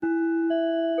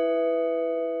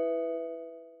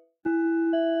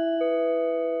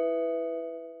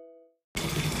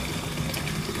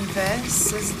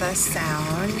This is the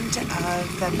sound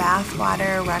of the bath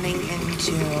water running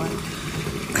into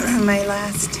my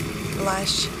last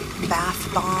Lush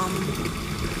bath bomb.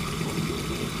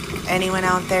 Anyone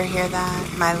out there hear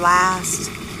that? My last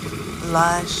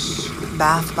Lush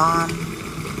bath bomb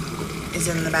is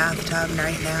in the bathtub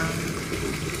right now.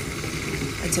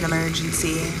 It's an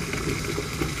emergency.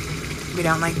 We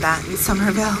don't like that in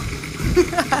Somerville.